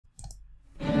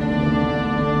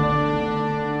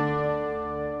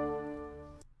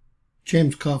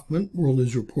James Kaufman, World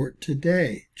News Report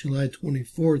today, July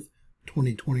 24th,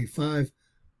 2025.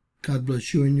 God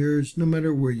bless you and yours, no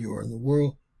matter where you are in the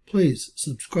world. Please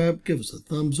subscribe, give us a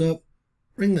thumbs up,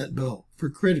 ring that bell for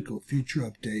critical future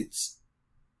updates.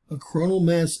 A coronal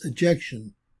mass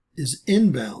ejection is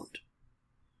inbound.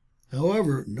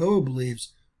 However, NOAA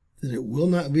believes that it will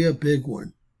not be a big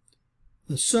one.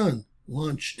 The Sun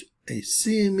launched a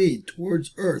CME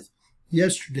towards Earth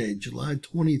yesterday, July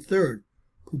 23rd,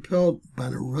 propelled by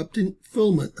an erupting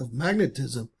filament of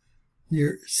magnetism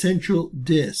near central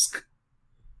disk.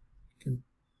 You can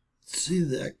see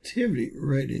the activity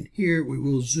right in here. We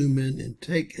will zoom in and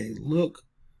take a look.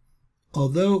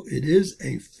 Although it is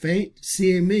a faint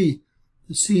CME,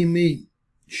 the CME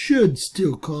should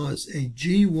still cause a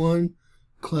G1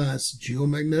 class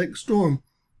geomagnetic storm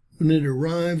when it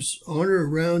arrives on or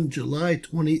around July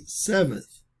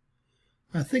 27th.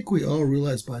 I think we all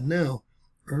realize by now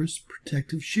Earth's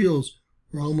protective shields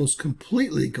are almost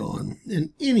completely gone,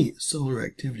 and any solar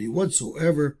activity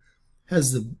whatsoever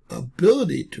has the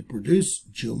ability to produce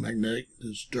geomagnetic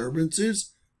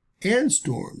disturbances and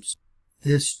storms.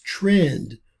 This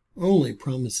trend only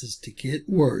promises to get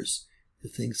worse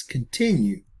if things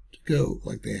continue to go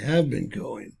like they have been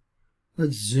going.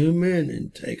 Let's zoom in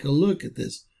and take a look at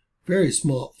this very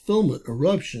small filament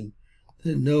eruption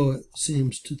that NOAA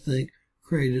seems to think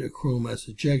created a coronal mass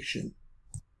ejection.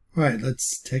 All right,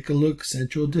 let's take a look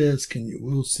central disk, and you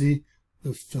will see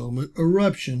the filament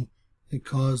eruption that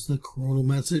caused the coronal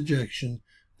mass ejection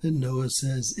that NOAA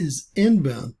says is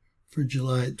inbound for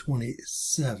July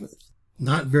 27th.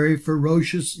 Not very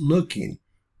ferocious looking,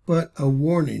 but a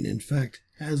warning, in fact,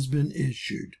 has been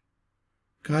issued.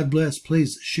 God bless.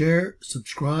 Please share,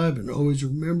 subscribe, and always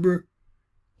remember,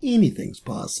 anything's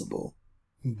possible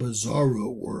in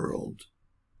Bizarro World.